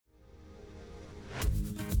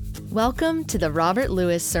Welcome to the Robert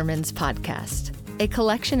Lewis Sermons Podcast, a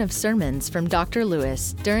collection of sermons from Dr.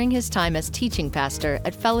 Lewis during his time as teaching pastor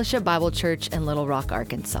at Fellowship Bible Church in Little Rock,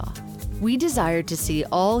 Arkansas. We desire to see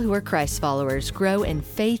all who are Christ followers grow in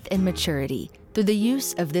faith and maturity through the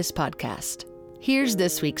use of this podcast. Here's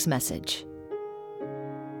this week's message.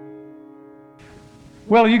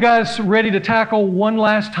 Well, you guys ready to tackle one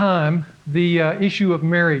last time the issue of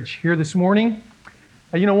marriage here this morning?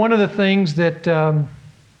 One of the things that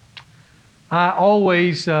I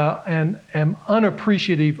always am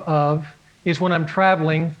unappreciative of is when I'm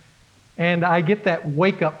traveling and I get that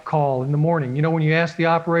wake-up call in the morning. When you ask the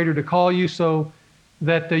operator to call you so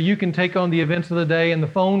that you can take on the events of the day, and the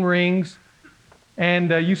phone rings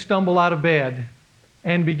and you stumble out of bed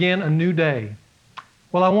and begin a new day.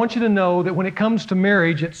 Well, I want you to know that when it comes to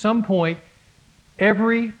marriage, at some point,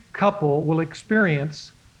 every couple will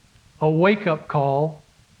experience a wake-up call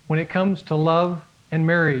when it comes to love and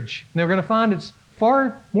marriage. And they're going to find it's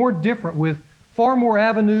far more different with far more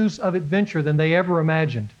avenues of adventure than they ever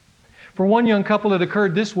imagined. For one young couple, it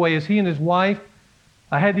occurred this way as he and his wife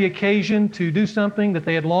had the occasion to do something that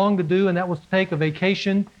they had longed to do, and that was to take a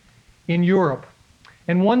vacation in Europe.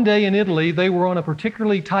 And one day in Italy, they were on a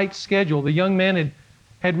particularly tight schedule. The young man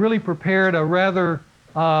had really prepared a rather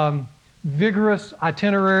vigorous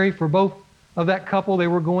itinerary for both of that couple. They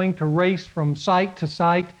were going to race from site to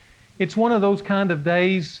site. It's one of those kind of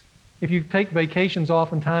days, if you take vacations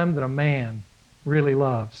oftentimes, that a man really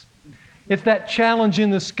loves. It's that challenge in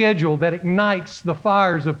the schedule that ignites the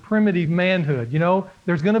fires of primitive manhood.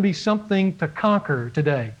 There's going to be something to conquer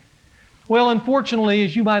today. Well, unfortunately,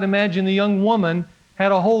 as you might imagine, the young woman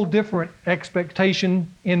had a whole different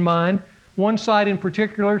expectation in mind. One side in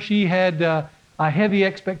particular, she had a heavy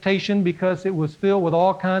expectation because it was filled with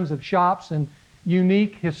all kinds of shops and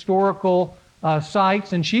unique historical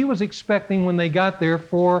sites, and she was expecting when they got there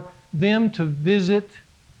for them to visit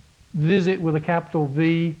with a capital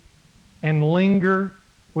V and linger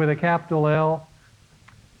with a capital L.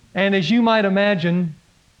 And as you might imagine,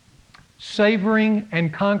 savoring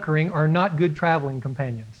and conquering are not good traveling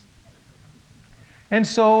companions. And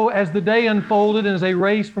so as the day unfolded and as they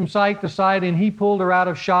raced from site to site and he pulled her out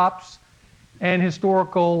of shops and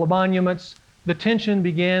historical monuments, the tension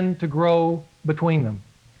began to grow between them.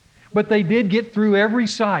 But they did get through every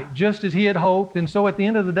site just as he had hoped, and so at the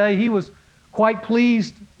end of the day, he was quite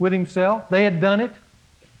pleased with himself. They had done it.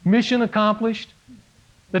 Mission accomplished.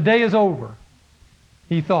 The day is over,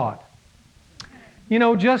 he thought.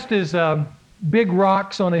 Just as big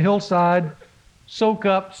rocks on a hillside soak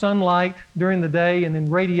up sunlight during the day and then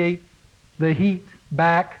radiate the heat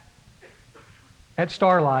back at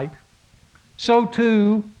starlight, so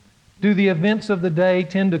too do the events of the day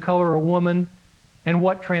tend to color a woman and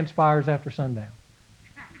what transpires after sundown.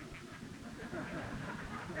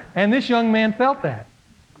 And this young man felt that.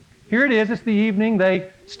 Here it is, it's the evening,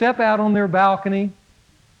 they step out on their balcony.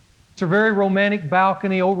 It's a very romantic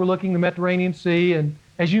balcony overlooking the Mediterranean Sea, and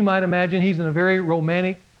as you might imagine, he's in a very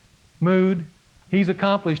romantic mood. He's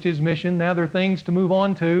accomplished his mission, now there are things to move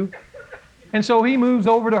on to. And so he moves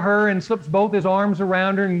over to her and slips both his arms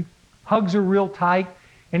around her and hugs her real tight,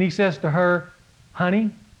 and he says to her,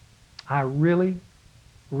 "Honey, I really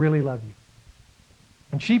love you."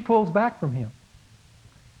 And she pulls back from him.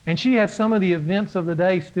 And she has some of the events of the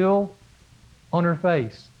day still on her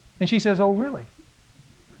face. And she says, "Oh, really?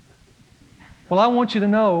 Well, I want you to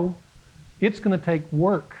know it's going to take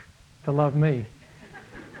work to love me."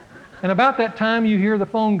 And about that time you hear the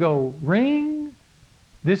phone go, ring.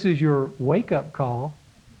 This is your wake-up call.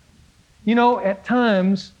 At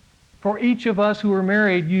times, for each of us who are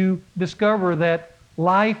married, you discover that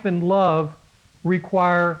life and love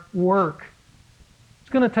require work. It's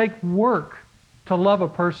going to take work to love a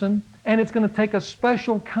person, and it's going to take a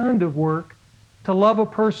special kind of work to love a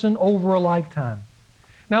person over a lifetime.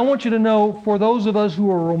 Now, I want you to know, for those of us who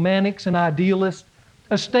are romantics and idealists,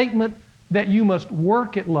 a statement that you must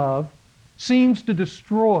work at love seems to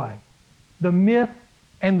destroy the myth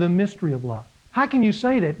and the mystery of love. How can you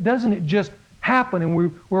say that? Doesn't it just happen?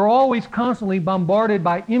 And we're always constantly bombarded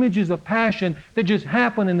by images of passion that just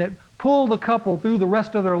happen and that pull the couple through the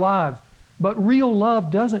rest of their lives. But real love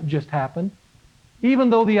doesn't just happen. Even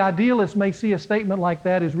though the idealist may see a statement like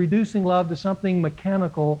that as reducing love to something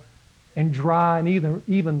mechanical and dry and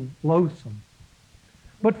even loathsome.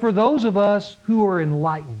 But for those of us who are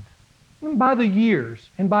enlightened by the years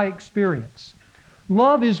and by experience,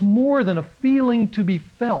 love is more than a feeling to be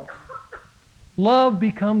felt. Love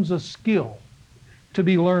becomes a skill to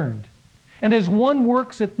be learned. And as one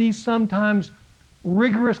works at these sometimes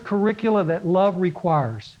rigorous curricula that love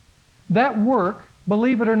requires, that work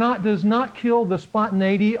believe it or not, does not kill the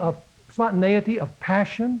spontaneity of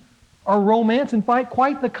passion or romance. In fact,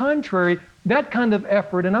 quite the contrary. That kind of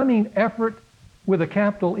effort, and I mean effort with a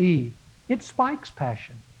capital E, it spikes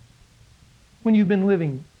passion. When you've been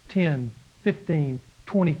living 10, 15,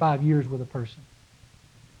 25 years with a person.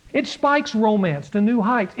 It spikes romance to new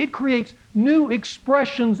heights. It creates new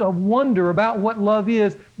expressions of wonder about what love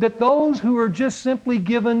is that those who are just simply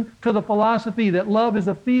given to the philosophy that love is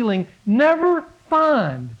a feeling never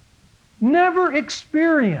find, never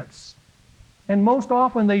experience. And most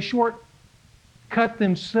often they shortcut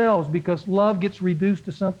themselves because love gets reduced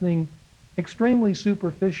to something extremely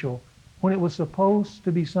superficial when it was supposed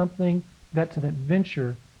to be something that's an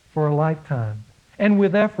adventure for a lifetime. And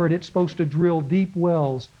with effort, it's supposed to drill deep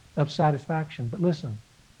wells of satisfaction. But listen,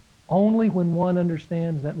 only when one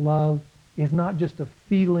understands that love is not just a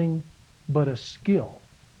feeling, but a skill,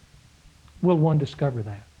 will one discover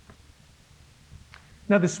that.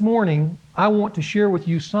 Now this morning, I want to share with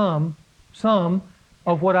you some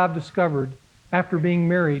of what I've discovered after being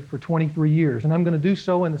married for 23 years. And I'm going to do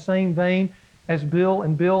so in the same vein as Bill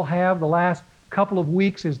and Bill have the last couple of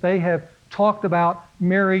weeks as they have talked about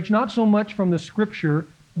marriage, not so much from the Scripture,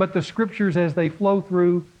 but the Scriptures as they flow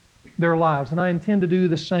through their lives. And I intend to do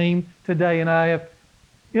the same today. And I have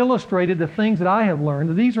illustrated the things that I have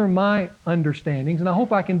learned. These are my understandings, and I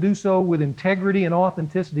hope I can do so with integrity and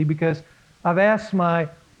authenticity because I've asked my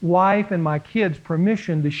wife and my kids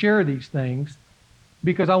permission to share these things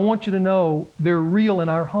because I want you to know they're real in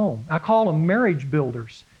our home. I call them marriage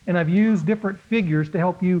builders, and I've used different figures to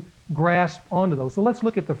help you grasp onto those. So let's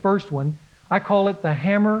look at the first one. I call it the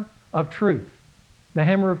hammer of truth. The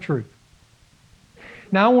hammer of truth.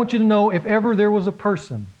 Now I want you to know if ever there was a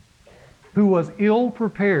person who was ill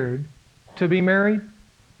prepared to be married,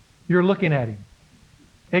 you're looking at him.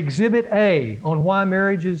 Exhibit A on why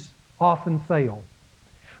marriages often fail.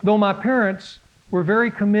 Though my parents were very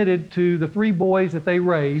committed to the 3 boys that they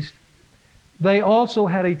raised, they also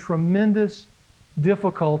had a tremendous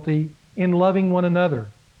difficulty in loving one another.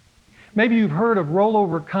 Maybe you've heard of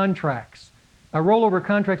rollover contracts. Rollover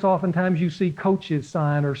contracts, oftentimes you see coaches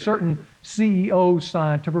sign or certain CEOs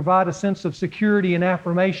sign to provide a sense of security and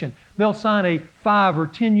affirmation. They'll sign a 5 or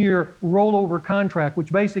 10-year rollover contract, which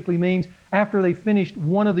basically means after they finished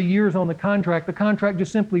one of the years on the contract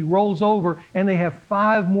just simply rolls over and they have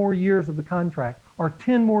 5 more years of the contract or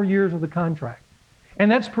 10 more years of the contract. And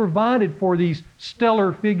that's provided for these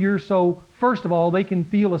stellar figures so, first of all, they can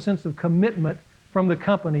feel a sense of commitment from the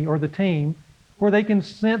company or the team, where they can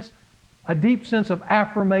sense a deep sense of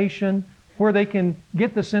affirmation, where they can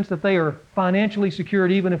get the sense that they are financially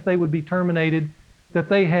secured even if they would be terminated, that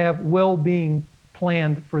they have well-being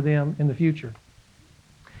planned for them in the future.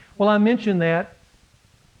 Well, I mentioned that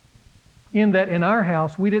in our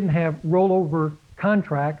house we didn't have rollover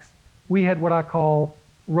contracts. We had what I call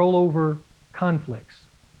rollover conflicts.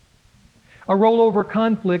 A rollover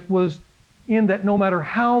conflict was in that no matter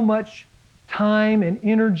how much time and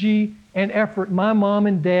energy and effort my mom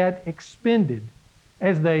and dad expended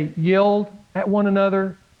as they yelled at one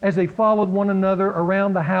another, as they followed one another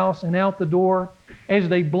around the house and out the door, as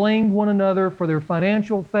they blamed one another for their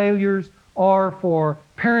financial failures or for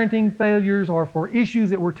parenting failures or for issues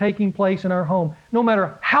that were taking place in our home, no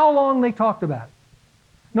matter how long they talked about it,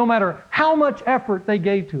 no matter how much effort they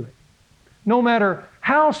gave to it, no matter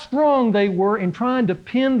how strong they were in trying to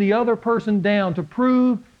pin the other person down to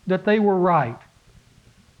prove that they were right,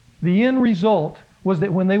 the end result was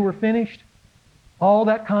that when they were finished, all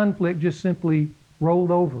that conflict just simply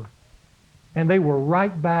rolled over. And they were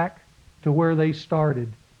right back to where they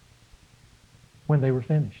started when they were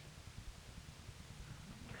finished.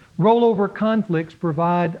 Rollover conflicts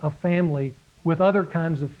provide a family with other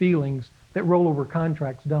kinds of feelings that rollover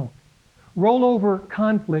contracts don't. Rollover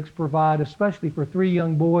conflicts provide, especially for 3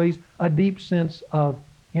 young boys, a deep sense of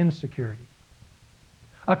insecurity.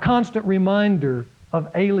 A constant reminder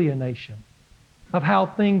of alienation, of how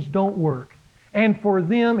things don't work. And for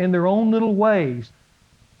them, in their own little ways,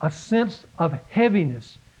 a sense of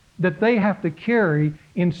heaviness that they have to carry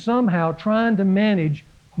in somehow trying to manage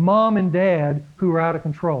mom and dad who are out of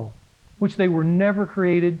control, which they were never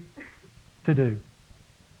created to do.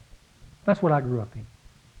 That's what I grew up in.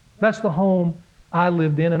 That's the home I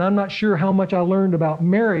lived in, and I'm not sure how much I learned about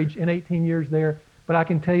marriage in 18 years there, but I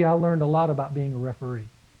can tell you I learned a lot about being a referee.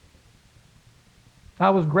 I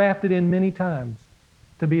was grafted in many times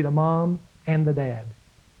to be the mom and the dad,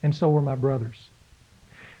 and so were my brothers.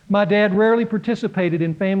 My dad rarely participated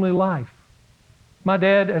in family life. My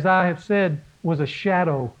dad, as I have said, was a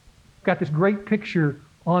shadow. Got this great picture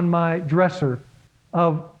on my dresser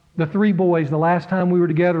of the 3 boys the last time we were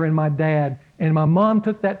together and my dad. And my mom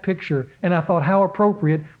took that picture, and I thought how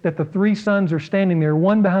appropriate that the three sons are standing there,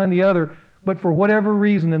 one behind the other, but for whatever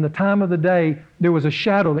reason, in the time of the day, there was a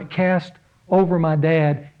shadow that cast over my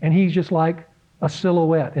dad, and he's just like a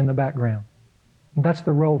silhouette in the background. And that's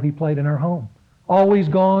the role he played in our home. Always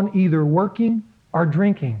gone, either working or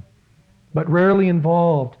drinking, but rarely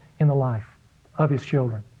involved in the life of his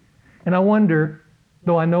children. And I wonder,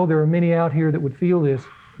 though I know there are many out here that would feel this,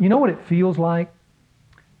 you know what it feels like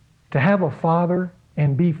to have a father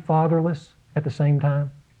and be fatherless at the same time?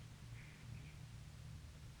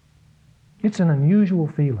 It's an unusual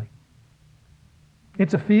feeling.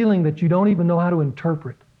 It's a feeling that you don't even know how to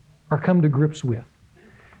interpret or come to grips with.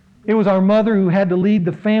 It was our mother who had to lead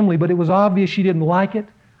the family, but it was obvious she didn't like it.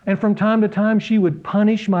 And from time to time, she would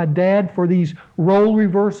punish my dad for these role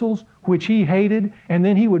reversals, which he hated, and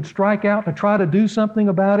then he would strike out to try to do something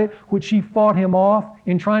about it, which she fought him off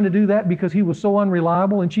in trying to do that because he was so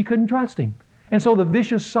unreliable and she couldn't trust him. And so the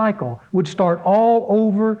vicious cycle would start all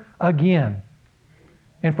over again.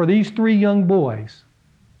 And for these three young boys,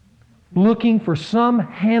 looking for some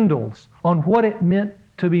handles on what it meant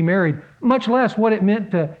to be married, much less what it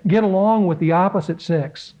meant to get along with the opposite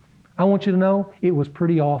sex, I want you to know it was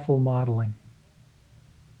pretty awful modeling.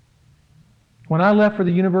 When I left for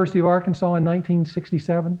the University of Arkansas in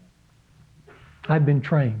 1967, I'd been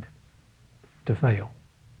trained to fail.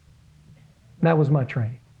 That was my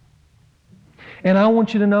training. And I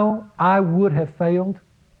want you to know I would have failed.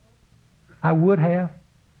 I would have.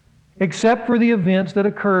 Except for the events that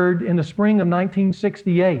occurred in the spring of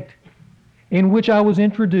 1968, in which I was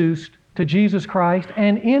introduced to Jesus Christ.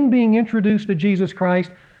 And in being introduced to Jesus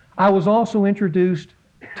Christ, I was also introduced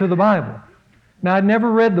to the Bible. Now, I'd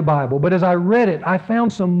never read the Bible, but as I read it, I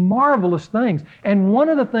found some marvelous things. And one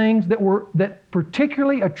of the things that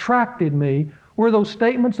particularly attracted me were those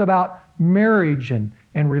statements about marriage and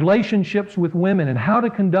relationships with women and how to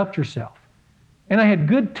conduct yourself. And I had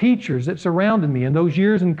good teachers that surrounded me in those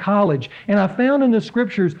years in college. And I found in the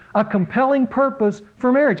Scriptures a compelling purpose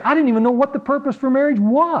for marriage. I didn't even know what the purpose for marriage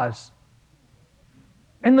was.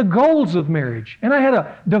 And the goals of marriage. And I had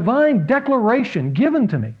a divine declaration given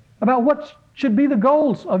to me about what should be the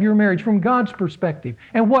goals of your marriage from God's perspective,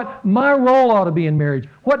 and what my role ought to be in marriage,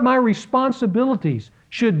 what my responsibilities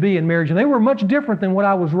should be in marriage. And they were much different than what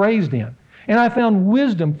I was raised in. And I found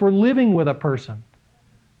wisdom for living with a person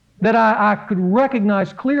that I could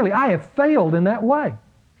recognize clearly. I have failed in that way.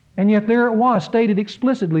 And yet there it was, stated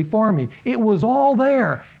explicitly for me. It was all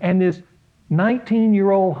there. And this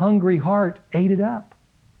 19-year-old hungry heart ate it up.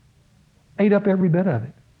 Ate up every bit of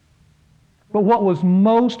it. But what was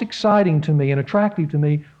most exciting to me and attractive to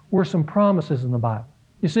me were some promises in the Bible.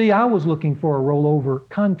 You see, I was looking for a rollover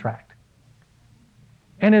contract.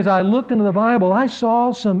 And as I looked into the Bible, I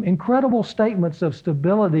saw some incredible statements of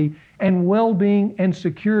stability and well-being and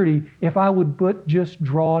security if I would but just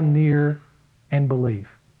draw near and believe.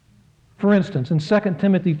 For instance, in 2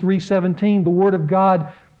 Timothy 3:17, the Word of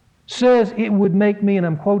God says it would make me, and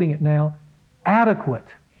I'm quoting it now, adequate.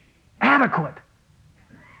 Adequate.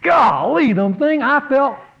 Golly, the thing I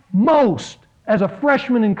felt most as a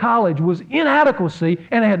freshman in college was inadequacy,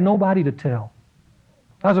 and I had nobody to tell.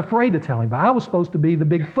 I was afraid to tell anybody. I was supposed to be the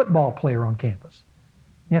big football player on campus.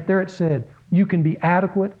 Yet there it said, you can be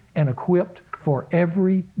adequate and equipped for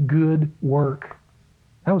every good work.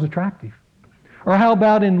 That was attractive. Or how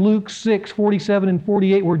about in Luke 6:47 and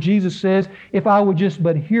 48, where Jesus says, if I would just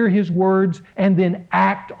but hear His words and then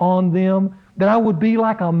act on them, that I would be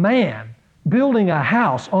like a man building a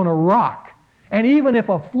house on a rock. And even if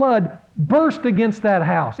a flood burst against that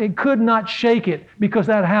house, it could not shake it because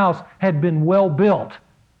that house had been well built.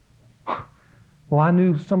 Well, I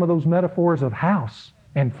knew some of those metaphors of house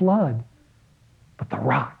and flood, but the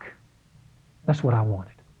rock, that's what I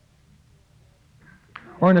wanted.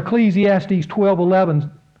 Or in Ecclesiastes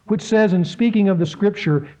 12:11, which says, in speaking of the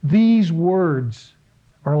Scripture, these words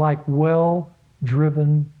are like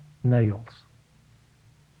well-driven nails.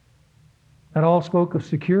 That all spoke of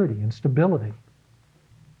security and stability.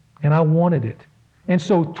 And I wanted it. And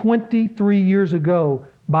so 23 years ago,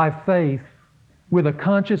 by faith, with a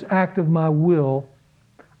conscious act of my will,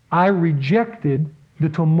 I rejected the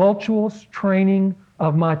tumultuous training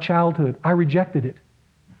of my childhood. I rejected it.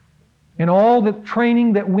 And all the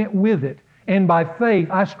training that went with it. And by faith,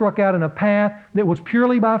 I struck out in a path that was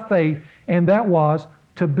purely by faith, and that was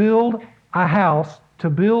to build a house, to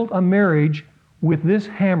build a marriage with this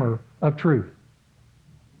hammer of truth.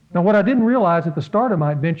 Now, what I didn't realize at the start of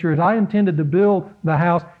my adventure is I intended to build the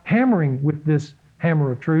house hammering with this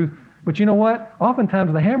hammer of truth. But you know what?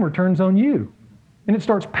 Oftentimes the hammer turns on you, and it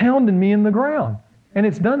starts pounding me in the ground. And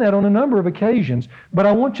it's done that on a number of occasions. But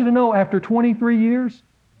I want you to know, after 23 years,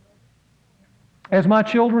 as my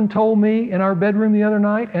children told me in our bedroom the other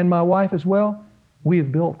night, and my wife as well, we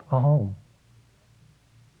have built a home.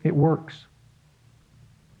 It works.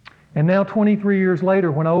 And now 23 years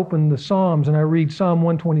later, when I open the Psalms and I read Psalm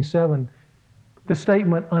 127, the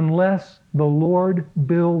statement, unless the Lord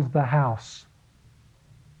builds the house,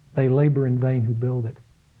 they labor in vain who build it.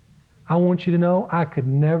 I want you to know, I could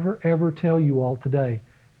never ever tell you all today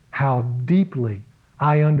how deeply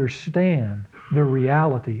I understand the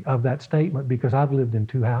reality of that statement, because I've lived in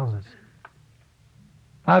two houses.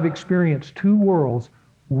 I've experienced two worlds,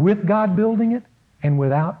 with God building it and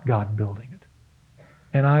without God building it.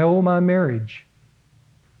 And I owe my marriage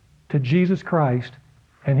to Jesus Christ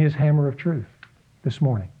and His hammer of truth this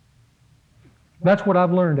morning. That's what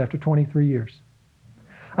I've learned after 23 years.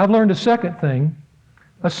 I've learned a second thing.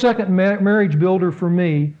 A second marriage builder for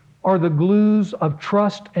me are the glues of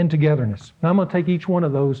trust and togetherness. Now I'm going to take each one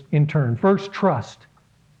of those in turn. First, trust.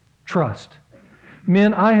 Trust.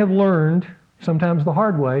 Men, I have learned, sometimes the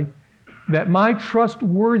hard way, that my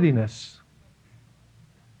trustworthiness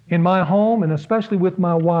in my home, and especially with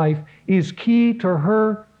my wife, is key to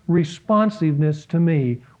her responsiveness to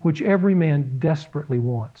me, which every man desperately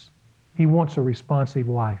wants. He wants a responsive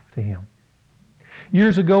wife to him.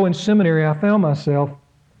 Years ago in seminary, I found myself,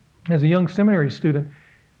 as a young seminary student,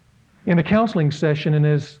 in a counseling session, and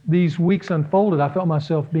as these weeks unfolded, I felt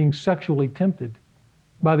myself being sexually tempted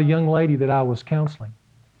by the young lady that I was counseling.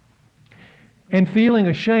 And feeling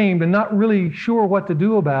ashamed and not really sure what to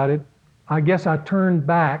do about it, I guess I turned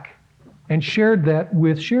back and shared that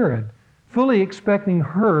with Sherrod, fully expecting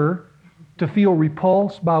her to feel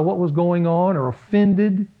repulsed by what was going on, or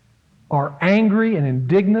offended, or angry and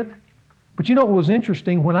indignant. But you know what was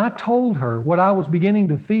interesting? When I told her what I was beginning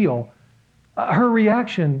to feel, her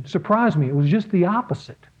reaction surprised me. It was just the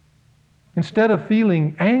opposite. Instead of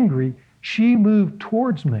feeling angry, she moved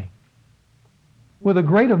towards me with a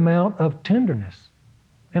great amount of tenderness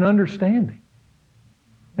and understanding.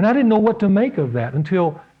 And I didn't know what to make of that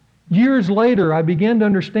until years later I began to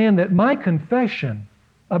understand that my confession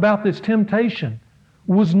about this temptation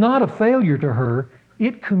was not a failure to her.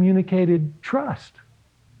 It communicated trust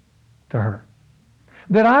to her.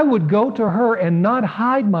 That I would go to her and not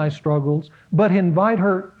hide my struggles, but invite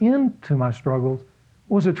her into my struggles,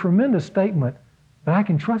 was a tremendous statement that I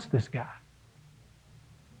can trust this guy.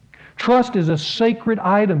 Trust is a sacred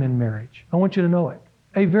item in marriage. I want you to know it.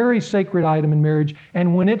 A very sacred item in marriage.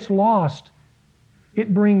 And when it's lost,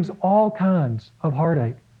 it brings all kinds of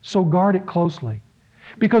heartache. So guard it closely.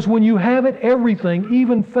 Because when you have it, everything,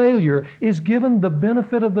 even failure, is given the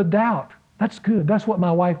benefit of the doubt. That's good. That's what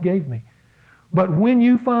my wife gave me. But when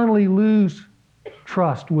you finally lose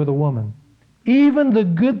trust with a woman, even the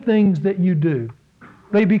good things that you do,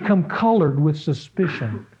 they become colored with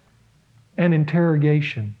suspicion and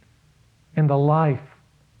interrogation, and the life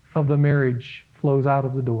of the marriage flows out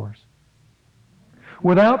of the doors.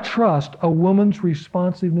 Without trust, a woman's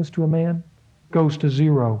responsiveness to a man goes to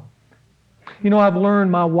zero. You know, I've learned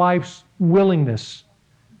my wife's willingness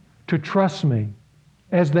to trust me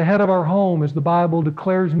as the head of our home, as the Bible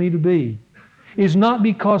declares me to be, is not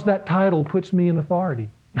because that title puts me in authority.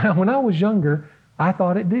 Now, when I was younger, I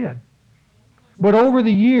thought it did. But over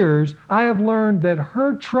the years, I have learned that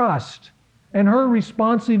her trust and her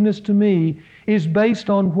responsiveness to me is based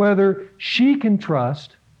on whether she can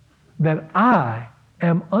trust that I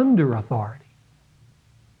am under authority.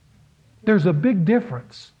 There's a big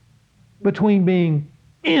difference between being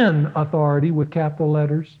in authority with capital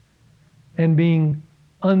letters and being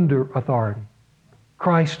under authority,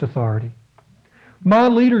 Christ's authority. My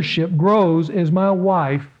leadership grows as my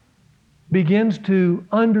wife begins to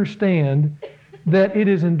understand that it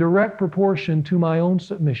is in direct proportion to my own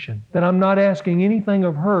submission, that I'm not asking anything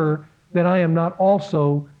of her that I am not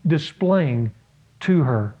also displaying to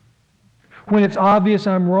her. When it's obvious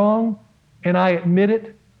I'm wrong and I admit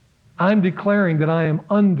it, I'm declaring that I am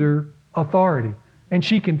under authority. And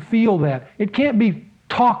she can feel that. It can't be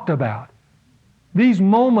talked about. These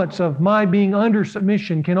moments of my being under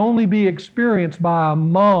submission can only be experienced by a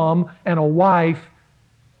mom and a wife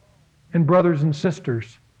and brothers and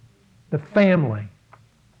sisters. The family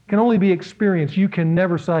can only be experienced. You can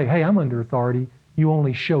never say, hey, I'm under authority. You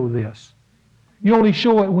only show this. You only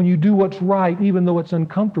show it when you do what's right, even though it's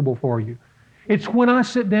uncomfortable for you. It's when I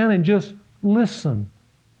sit down and just listen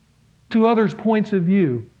to others' points of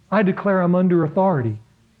view, I declare I'm under authority.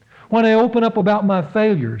 When I open up about my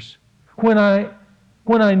failures, when I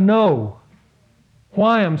know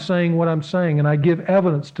why I'm saying what I'm saying, and I give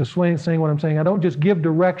evidence to saying what I'm saying, I don't just give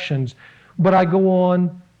directions, but I go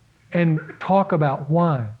on and talk about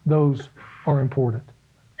why those are important.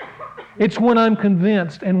 It's when I'm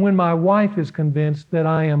convinced and when my wife is convinced that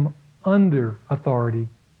I am under authority,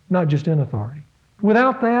 not just in authority.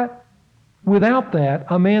 Without that,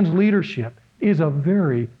 a man's leadership is a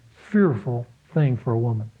very fearful thing for a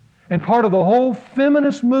woman. And part of the whole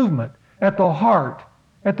feminist movement at the heart,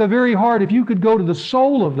 at the very heart, if you could go to the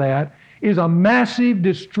soul of that, is a massive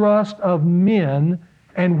distrust of men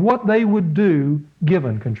and what they would do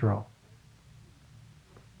given control.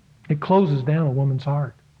 It closes down a woman's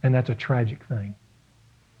heart, and that's a tragic thing.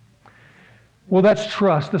 Well, that's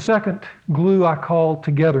trust. The second glue I call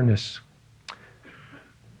togetherness.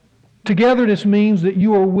 Togetherness means that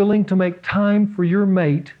you are willing to make time for your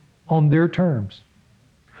mate on their terms.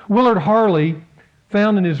 Willard Harley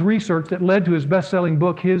found in his research that led to his best-selling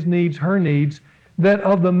book, His Needs, Her Needs, that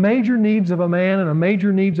of the major needs of a man and the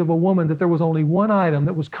major needs of a woman, that there was only one item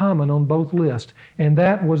that was common on both lists, and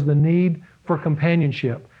that was the need for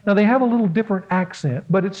companionship. Now, they have a little different accent,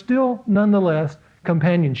 but it's still, nonetheless,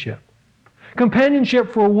 companionship.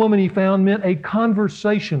 Companionship for a woman, he found, meant a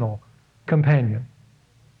conversational companion.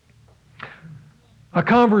 A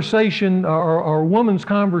conversation, or a woman's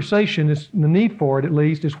conversation, is the need for it at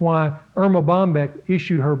least, is why Irma Bombeck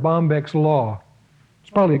issued her Bombeck's Law. It's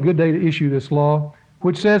probably a good day to issue this law,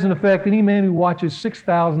 which says, in effect, any man who watches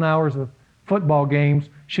 6,000 hours of football games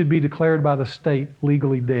should be declared by the state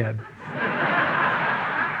legally dead.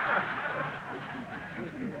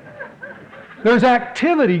 There's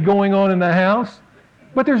activity going on in the house,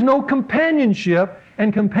 but there's no companionship,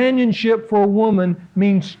 and companionship for a woman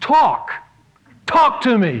means talk. Talk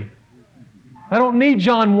to me. I don't need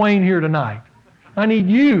John Wayne here tonight. I need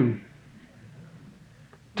you.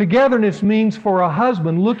 Togetherness means for a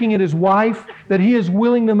husband looking at his wife that he is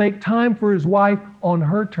willing to make time for his wife on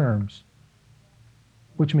her terms,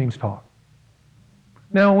 which means talk.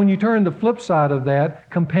 Now, when you turn the flip side of that,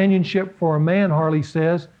 companionship for a man, Harley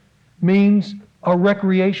says, means a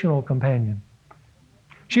recreational companion.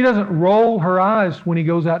 She doesn't roll her eyes when he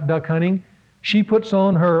goes out duck hunting. She puts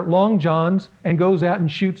on her long johns and goes out and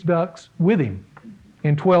shoots ducks with him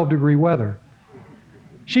in 12-degree weather.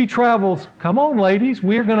 She travels, come on ladies,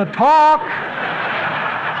 we're going to talk.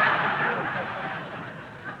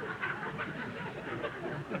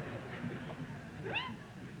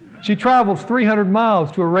 She travels 300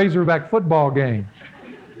 miles to a Razorback football game.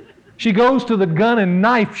 She goes to the gun and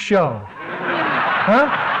knife show.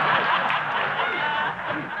 Huh?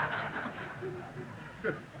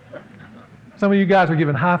 Some of you guys are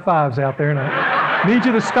giving high fives out there, and I need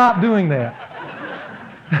you to stop doing that.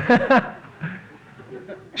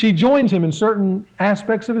 She joins him in certain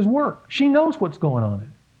aspects of his work. She knows what's going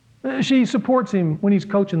on. She supports him when he's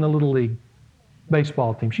coaching the Little League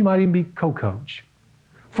baseball team. She might even be co-coach.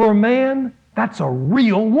 For a man, that's a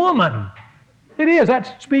real woman. It is.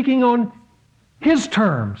 That's speaking on his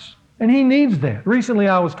terms, and he needs that. Recently,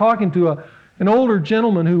 I was talking to an older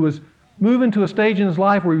gentleman who was moving to a stage in his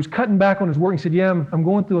life where he was cutting back on his work. He said, yeah, I'm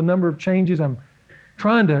going through a number of changes. I'm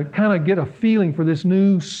trying to kind of get a feeling for this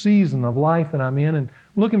new season of life that I'm in and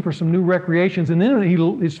looking for some new recreations. And then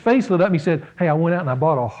his face lit up and he said, hey, I went out and I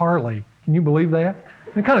bought a Harley. Can you believe that?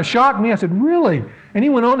 And it kind of shocked me. I said, really? And he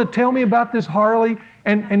went on to tell me about this Harley.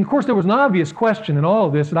 And of course, there was an obvious question in all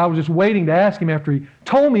of this that I was just waiting to ask him after he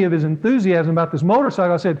told me of his enthusiasm about this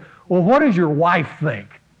motorcycle. I said, well, what does your wife think?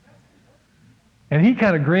 And he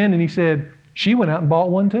kind of grinned and he said, she went out and bought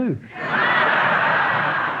one too.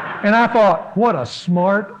 And I thought, what a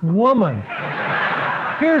smart woman.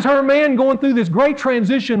 Here's her man going through this great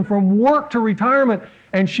transition from work to retirement,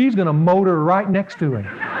 and she's going to motor right next to him.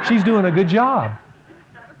 She's doing a good job.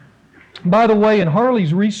 By the way, in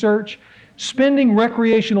Harley's research, spending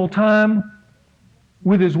recreational time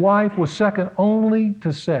with his wife was second only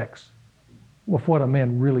to sex with what a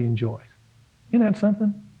man really enjoys. Isn't that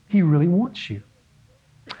something? He really wants you.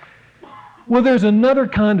 Well, there's another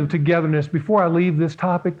kind of togetherness before I leave this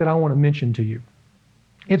topic that I want to mention to you.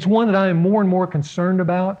 It's one that I am more and more concerned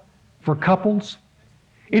about for couples.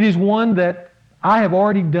 It is one that I have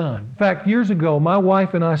already done. In fact, years ago, my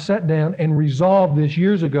wife and I sat down and resolved this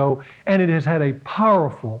years ago, and it has had a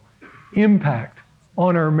powerful impact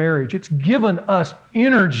on our marriage. It's given us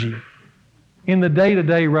energy in the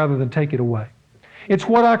day-to-day rather than take it away. It's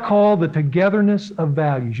what I call the togetherness of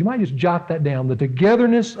values. You might just jot that down, the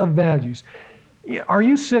togetherness of values. Are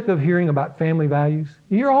you sick of hearing about family values?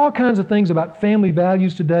 You hear all kinds of things about family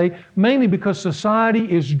values today, mainly because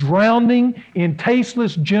society is drowning in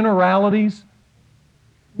tasteless generalities.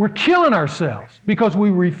 We're killing ourselves because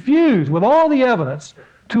we refuse, with all the evidence,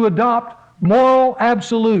 to adopt moral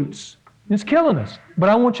absolutes. It's killing us. But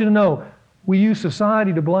I want you to know, We use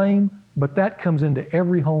society to blame, but that comes into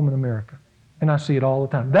every home in America. And I see it all the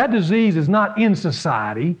time. That disease is not in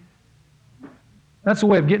society. That's a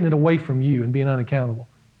way of getting it away from you and being unaccountable.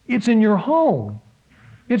 It's in your home.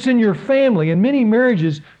 It's in your family. And many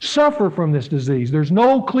marriages suffer from this disease. There's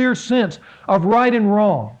no clear sense of right and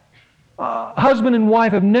wrong. Husband and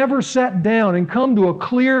wife have never sat down and come to a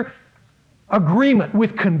clear agreement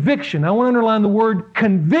with conviction. I want to underline the word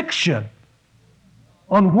conviction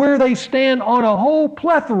on where they stand on a whole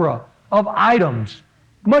plethora of items,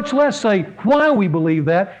 much less say why we believe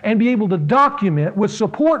that and be able to document with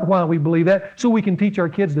support why we believe that so we can teach our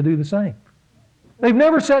kids to do the same. They've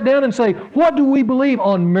never sat down and say, what do we believe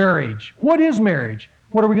on marriage? What is marriage?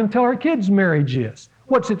 What are we going to tell our kids marriage is?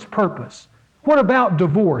 What's its purpose? What about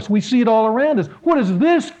divorce? We see it all around us. What does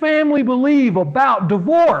this family believe about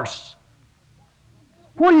divorce?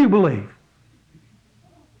 What do you believe?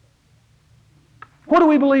 What do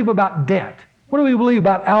we believe about debt? What do we believe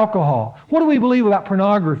about alcohol? What do we believe about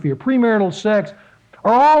pornography or premarital sex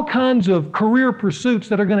or all kinds of career pursuits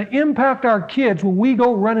that are going to impact our kids when we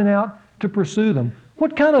go running out to pursue them?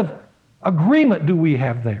 What kind of agreement do we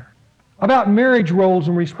have there? About marriage roles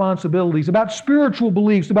and responsibilities, about spiritual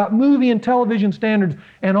beliefs, about movie and television standards,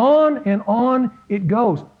 and on it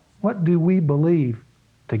goes. What do we believe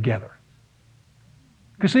together?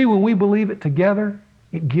 Because see, when we believe it together,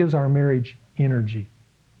 it gives our marriage energy.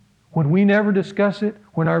 When we never discuss it,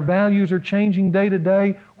 when our values are changing day to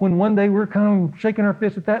day, when one day we're kind of shaking our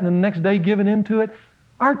fists at that and the next day giving into it,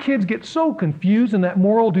 our kids get so confused in that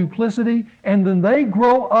moral duplicity, and then they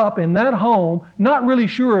grow up in that home not really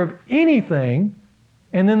sure of anything,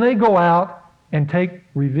 and then they go out and take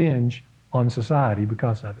revenge on society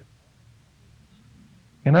because of it.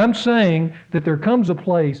 And I'm saying that there comes a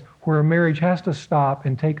place where a marriage has to stop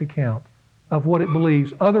and take account of what it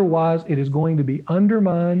believes. Otherwise, it is going to be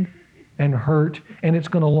undermined and hurt, and it's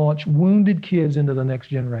going to launch wounded kids into the next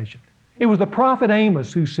generation. It was the prophet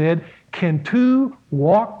Amos who said, can two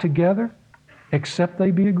walk together except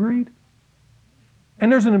they be agreed?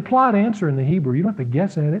 And there's an implied answer in the Hebrew. You don't have to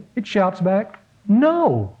guess at it. It shouts back,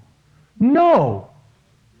 no, no.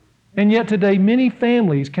 And yet today, many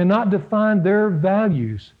families cannot define their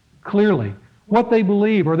values clearly, what they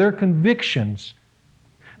believe or their convictions.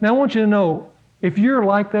 Now, I want you to know, if you're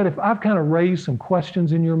like that, if I've kind of raised some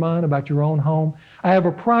questions in your mind about your own home, I have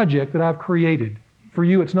a project that I've created for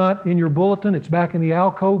you. It's not in your bulletin. It's back in the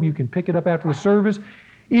alcove. You can pick it up after the service.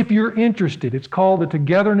 If you're interested, it's called The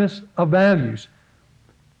Togetherness of Values.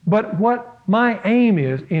 But what my aim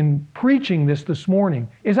is in preaching this morning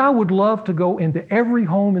is I would love to go into every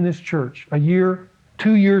home in this church a year,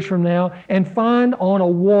 2 years from now, and find on a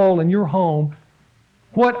wall in your home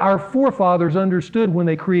what our forefathers understood when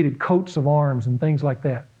they created coats of arms and things like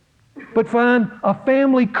that. But find a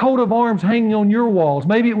family coat of arms hanging on your walls.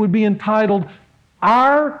 Maybe it would be entitled,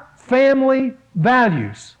 Our Family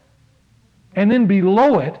Values. And then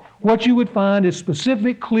below it, what you would find is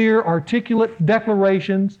specific, clear, articulate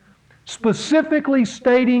declarations, specifically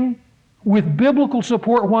stating with biblical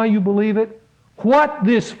support why you believe it, what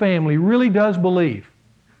this family really does believe,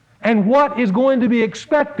 and what is going to be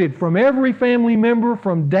expected from every family member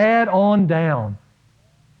from dad on down.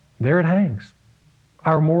 There it hangs,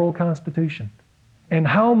 our moral constitution. And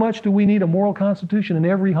how much do we need a moral constitution in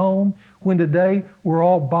every home when today we're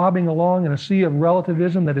all bobbing along in a sea of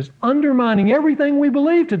relativism that is undermining everything we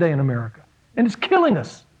believe today in America? And it's killing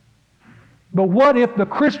us. But what if the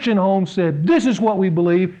Christian home said, this is what we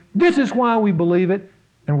believe, this is why we believe it,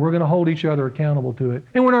 and we're going to hold each other accountable to it.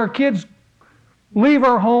 And when our kids leave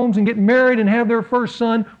our homes and get married and have their first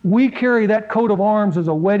son, we carry that coat of arms as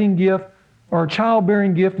a wedding gift or a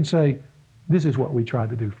childbearing gift and say, this is what we tried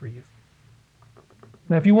to do for you.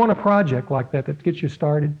 Now, if you want a project like that gets you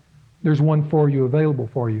started, there's one for you, available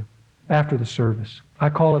for you after the service. I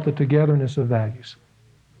call it the Togetherness of Values.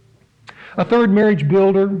 A third marriage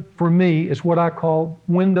builder for me is what I call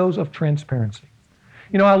windows of transparency.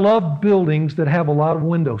 You know, I love buildings that have a lot of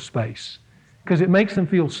window space because it makes them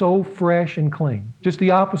feel so fresh and clean. Just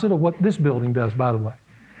the opposite of what this building does, by the way.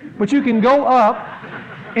 But you can go up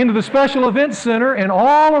into the special event center, and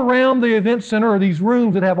all around the event center are these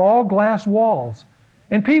rooms that have all glass walls.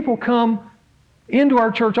 And people come into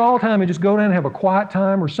our church all the time and just go down and have a quiet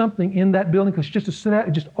time or something in that building because just to sit out,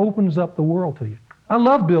 it just opens up the world to you. I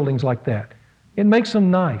love buildings like that. It makes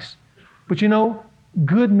them nice. But you know,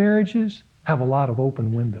 good marriages have a lot of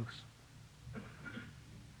open windows.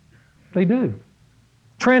 They do.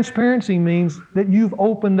 Transparency means that you've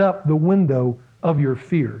opened up the window of your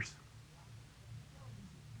fears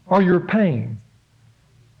or your pain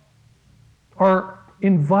or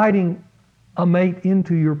inviting a mate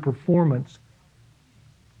into your performance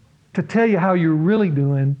to tell you how you're really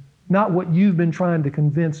doing, not what you've been trying to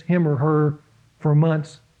convince him or her for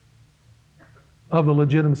months of the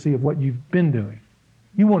legitimacy of what you've been doing.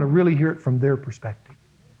 You want to really hear it from their perspective.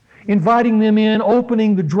 Inviting them in,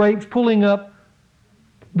 opening the drapes, pulling up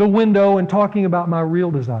the window and talking about my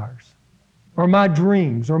real desires, or my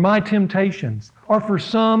dreams, or my temptations, or for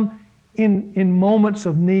some, in moments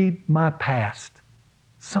of need, my past.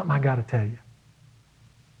 Something I got to tell you.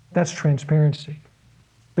 That's transparency.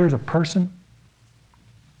 There's a person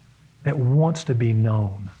that wants to be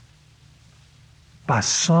known by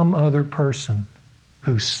some other person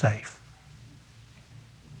who's safe.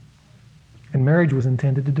 And marriage was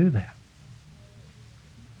intended to do that.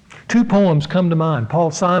 2 poems come to mind.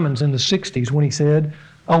 Paul Simons in the 60s when he said,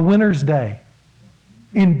 "A winter's day,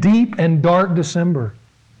 in deep and dark December,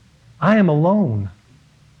 I am alone.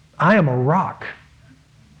 I am a rock.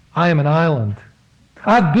 I am an island.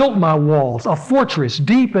 I've built my walls, a fortress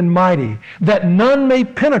deep and mighty, that none may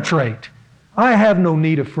penetrate. I have no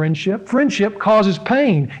need of friendship. Friendship causes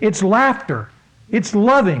pain. It's laughter. It's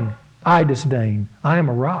loving. I disdain. I am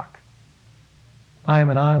a rock. I am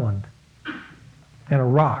an island. And a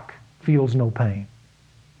rock feels no pain.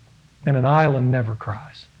 And an island never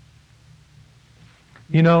cries."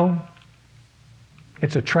 You know,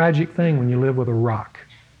 it's a tragic thing when you live with a rock.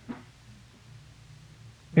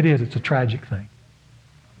 It is. It's a tragic thing.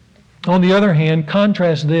 On the other hand,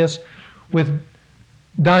 contrast this with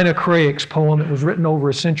Dinah Craik's poem that was written over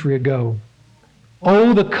a century ago.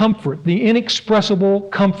 Oh, the comfort, the inexpressible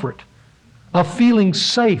comfort of feeling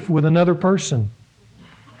safe with another person.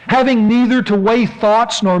 Having neither to weigh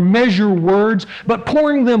thoughts nor measure words, but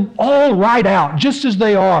pouring them all right out, just as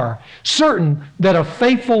they are, certain that a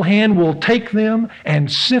faithful hand will take them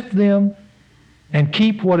and sift them and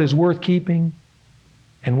keep what is worth keeping,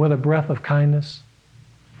 and with a breath of kindness,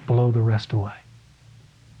 blow the rest away.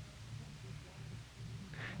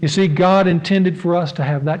 You see, God intended for us to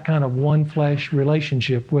have that kind of one flesh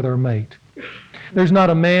relationship with our mate. There's not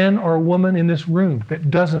a man or a woman in this room that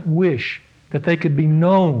doesn't wish that they could be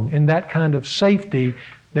known in that kind of safety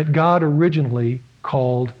that God originally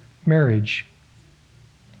called marriage,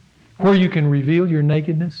 where you can reveal your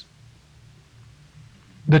nakedness,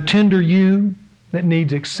 the tender you that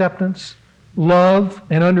needs acceptance, love,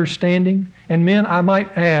 and understanding. And men, I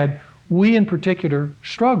might add, we in particular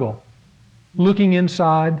struggle looking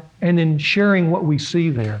inside and then sharing what we see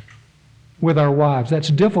there with our wives. That's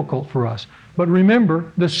difficult for us. But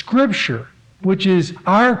remember, the Scripture, which is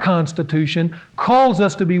our constitution, calls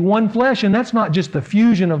us to be one flesh, and that's not just the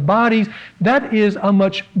fusion of bodies. That is a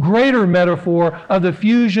much greater metaphor of the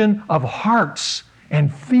fusion of hearts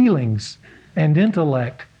and feelings and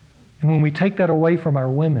intellect. And when we take that away from our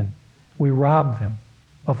women, we rob them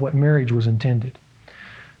of what marriage was intended.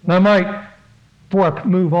 Now, before I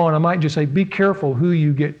move on, I might just say, be careful who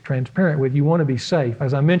you get transparent with. You want to be safe.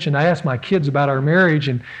 As I mentioned, I asked my kids about our marriage,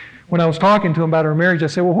 and when I was talking to them about our marriage, I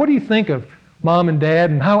said, well, what do you think of Mom and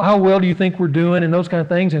Dad, and how well do you think we're doing, and those kind of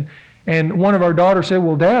things? And one of our daughters said,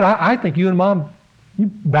 well, Dad, I think you and Mom,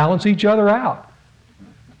 you balance each other out.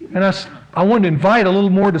 And I wanted to invite a little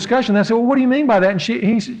more discussion. I said, well, what do you mean by that? And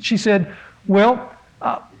she said, well,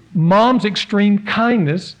 Mom's extreme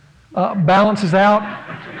kindness balances out.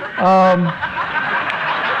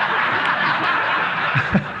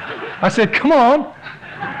 I said, come on.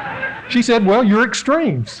 She said, well, your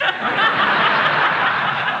extremes.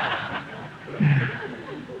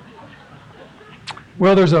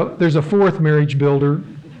 Well, there's a fourth marriage builder.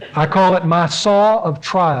 I call it my saw of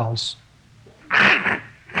trials.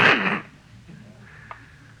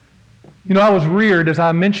 You know, I was reared, as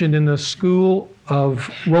I mentioned, in the school of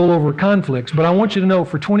rollover conflicts, but I want you to know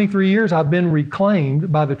for 23 years I've been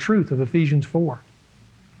reclaimed by the truth of Ephesians 4,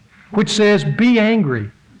 which says, be angry,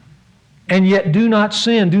 and yet do not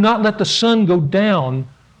sin. Do not let the sun go down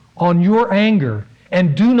on your anger,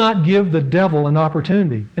 and do not give the devil an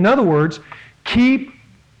opportunity. In other words, keep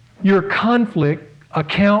your conflict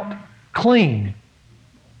account clean.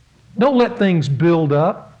 Don't let things build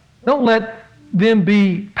up. Don't let them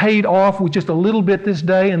be paid off with just a little bit this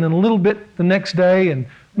day and then a little bit the next day and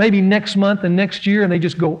maybe next month and next year, and they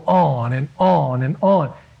just go on and on and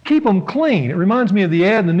on. Keep them clean. It reminds me of the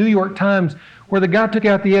ad in the New York Times where the guy took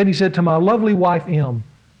out the ad and he said, to my lovely wife, M,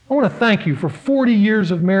 I want to thank you for 40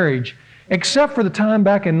 years of marriage, except for the time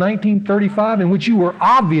back in 1935 in which you were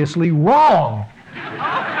obviously wrong.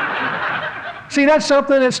 See, that's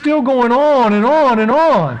something that's still going on and on and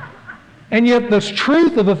on. And yet the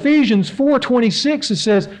truth of Ephesians 4:26, it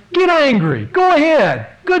says, get angry. Go ahead.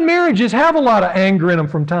 Good marriages have a lot of anger in them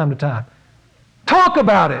from time to time. Talk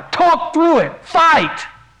about it. Talk through it. Fight.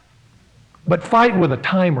 But fight with a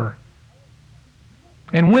timer.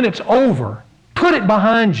 And when it's over, put it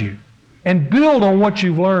behind you and build on what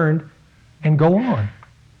you've learned and go on.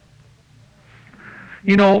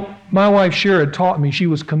 You know, my wife Shara taught me, she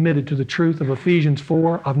was committed to the truth of Ephesians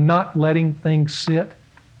 4, of not letting things sit.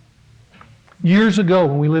 Years ago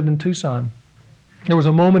when we lived in Tucson, there was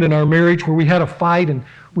a moment in our marriage where we had a fight, and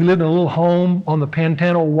we lived in a little home on the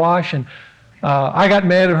Pantano Wash, and I got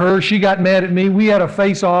mad at her, she got mad at me, we had a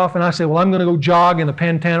face-off, and I said, well, I'm going to go jog in the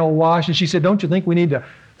Pantano Wash, and she said, don't you think we need to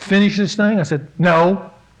finish this thing? I said,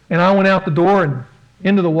 no. And I went out the door and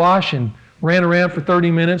into the wash and ran around for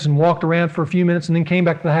 30 minutes and walked around for a few minutes and then came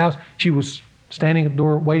back to the house. She was standing at the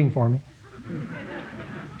door waiting for me.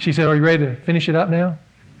 She said, are you ready to finish it up now?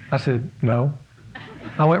 I said, no.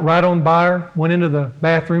 I went right on by her, went into the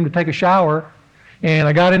bathroom to take a shower, and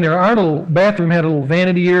I got in there. Our little bathroom had a little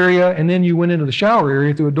vanity area, and then you went into the shower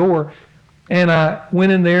area through a door. And I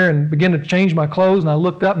went in there and began to change my clothes, and I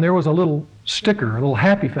looked up, and there was a little sticker, a little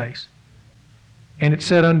happy face. And it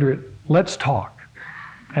said under it, let's talk.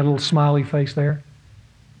 Had a little smiley face there.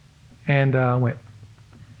 And I went,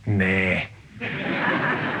 nah.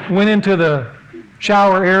 Went into the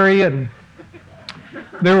shower area, and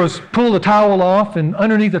pulled the towel off, and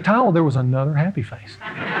underneath the towel there was another happy face.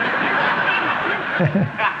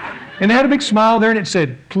 And it had a big smile there, and it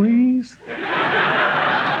said, please.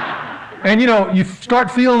 And you know, you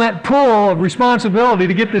start feeling that pull of responsibility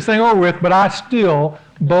to get this thing over with, but I still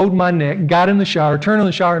bowed my neck, got in the shower, turned on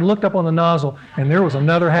the shower, and looked up on the nozzle, and there was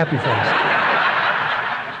another happy face.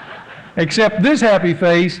 Except this happy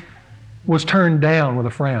face was turned down with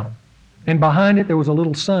a frown. And behind it there was a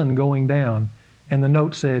little sun going down, and the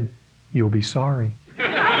note said, you'll be sorry.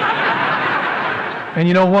 And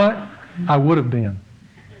you know what? I would have been.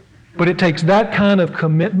 But it takes that kind of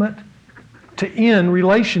commitment to end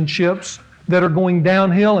relationships that are going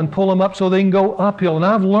downhill and pull them up so they can go uphill. And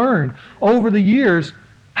I've learned over the years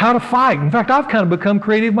how to fight. In fact, I've kind of become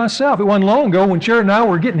creative myself. It wasn't long ago when Shara and I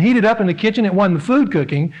were getting heated up in the kitchen. It wasn't the food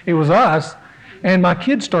cooking, it was us. And my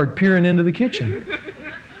kids started peering into the kitchen.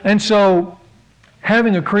 And so,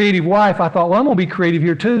 having a creative wife, I thought, well, I'm going to be creative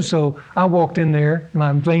here too. So I walked in there,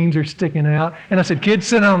 my veins are sticking out. And I said, kids,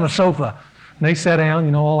 sit down on the sofa. And they sat down,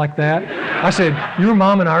 you know, all like that. I said, your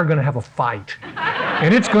mom and I are going to have a fight.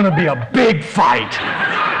 And it's going to be a big fight.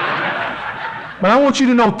 But I want you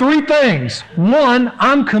to know 3 things. 1,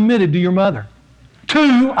 I'm committed to your mother.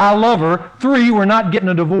 2, I love her. 3, we're not getting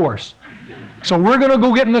a divorce. So we're going to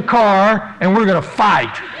go get in the car and we're going to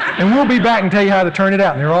fight. And we'll be back and tell you how to turn it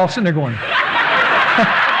out. And they're all sitting there going.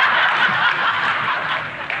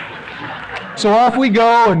 So off we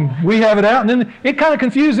go, and we have it out, and then it kind of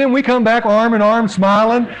confused them. We come back arm in arm,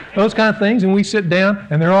 smiling, those kind of things, and we sit down,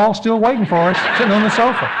 and they're all still waiting for us, sitting on the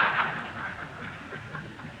sofa.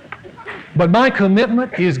 But my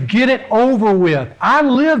commitment is get it over with. I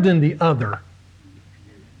lived in the other.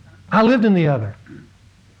 And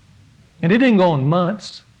it didn't go on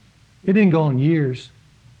months. It didn't go on years.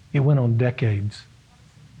 It went on decades.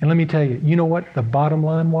 And let me tell you, you know what the bottom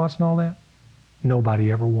line was in all that?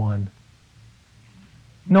 Nobody ever won.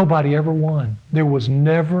 Nobody ever won. There was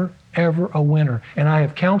never, ever a winner. And I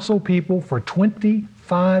have counseled people for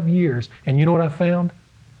 25 years. And you know what I found?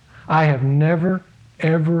 I have never,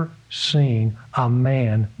 ever seen a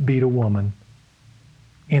man beat a woman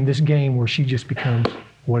in this game where she just becomes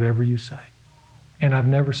whatever you say. And I've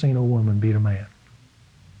never seen a woman beat a man.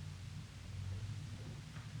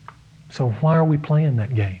 So why are we playing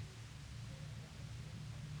that game?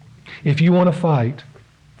 If you want to fight,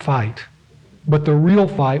 fight. But the real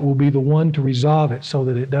fight will be the one to resolve it so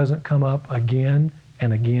that it doesn't come up again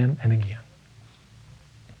and again and again.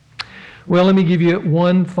 Well, let me give you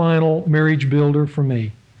one final marriage builder for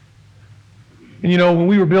me. And you know, when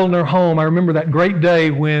we were building our home, I remember that great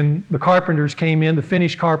day when the carpenters came in, the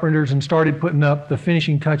finished carpenters, and started putting up the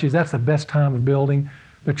finishing touches. That's the best time of building,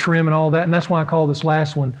 the trim and all that. And that's why I call this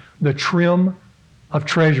last one the trim of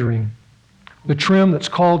treasuring. The trim that's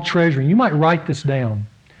called treasuring. You might write this down.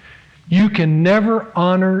 You can never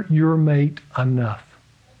honor your mate enough.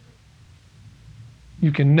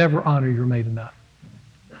 You can never honor your mate enough.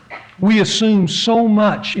 We assume so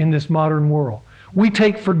much in this modern world. We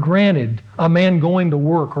take for granted a man going to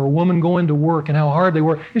work or a woman going to work and how hard they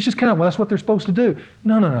work. It's just kind of, well, that's what they're supposed to do.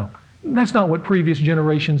 No. That's not what previous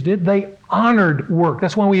generations did. They honored work.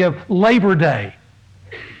 That's why we have Labor Day.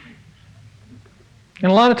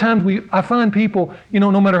 And a lot of times I find people, you know,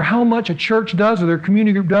 no matter how much a church does or their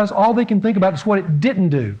community group does, all they can think about is what it didn't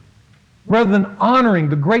do, rather than honoring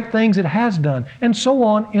the great things it has done. And so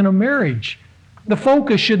on in a marriage. The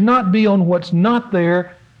focus should not be on what's not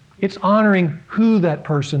there. It's honoring who that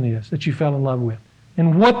person is that you fell in love with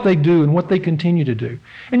and what they do and what they continue to do.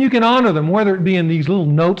 And you can honor them, whether it be in these little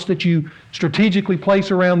notes that you strategically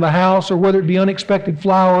place around the house, or whether it be unexpected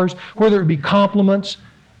flowers, whether it be compliments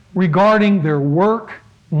regarding their work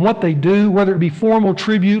and what they do, whether it be formal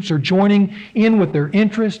tributes or joining in with their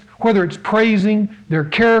interest, whether it's praising their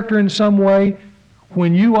character in some way.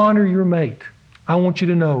 When you honor your mate, I want you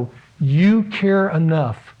to know you care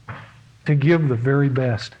enough to give the very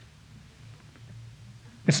best.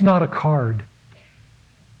 It's not a card.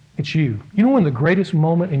 It's you. You know when the greatest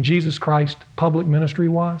moment in Jesus Christ's public ministry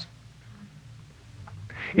was?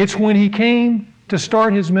 It's when he came to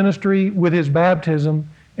start his ministry with his baptism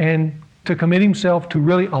and to commit himself to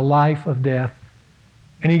really a life of death.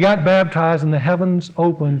 And he got baptized and the heavens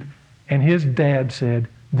opened and his dad said,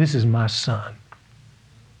 "This is my son,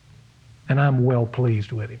 and I'm well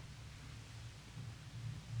pleased with him."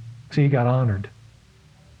 See, he got honored.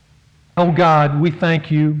 Oh God, we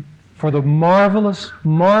thank you for the marvelous,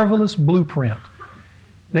 marvelous blueprint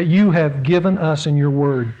that you have given us in your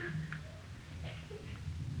word.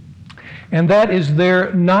 And that is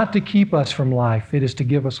there not to keep us from life, it is to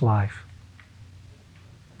give us life.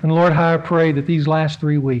 And Lord, I pray that these last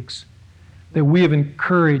 3 weeks that we have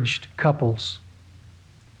encouraged couples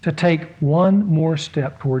to take one more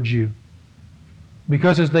step towards you.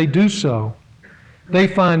 Because as they do so, they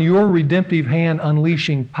find your redemptive hand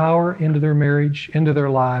unleashing power into their marriage, into their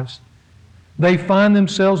lives. They find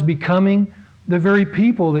themselves becoming the very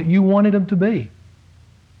people that you wanted them to be.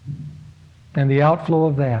 And the outflow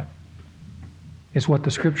of that is what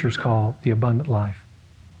the Scriptures call the abundant life.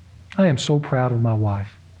 I am so proud of my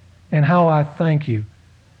wife and how I thank you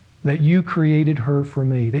that you created her for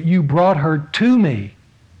me, that you brought her to me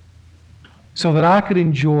so that I could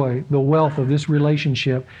enjoy the wealth of this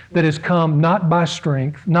relationship that has come not by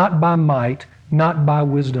strength, not by might, not by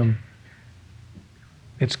wisdom.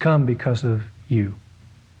 It's come because of you.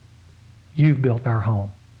 You've built our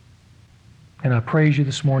home. And I praise you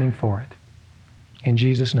this morning for it. In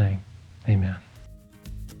Jesus' name, amen.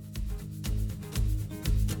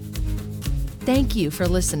 Thank you for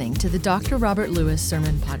listening to the Dr. Robert Lewis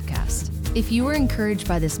Sermon Podcast. If you were encouraged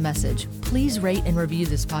by this message, please rate and review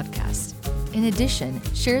this podcast. In addition,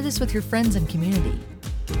 share this with your friends and community.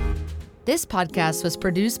 This podcast was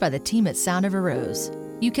produced by the team at Sound of a Rose.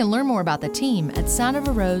 You can learn more about the team at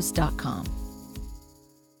soundofarose.com.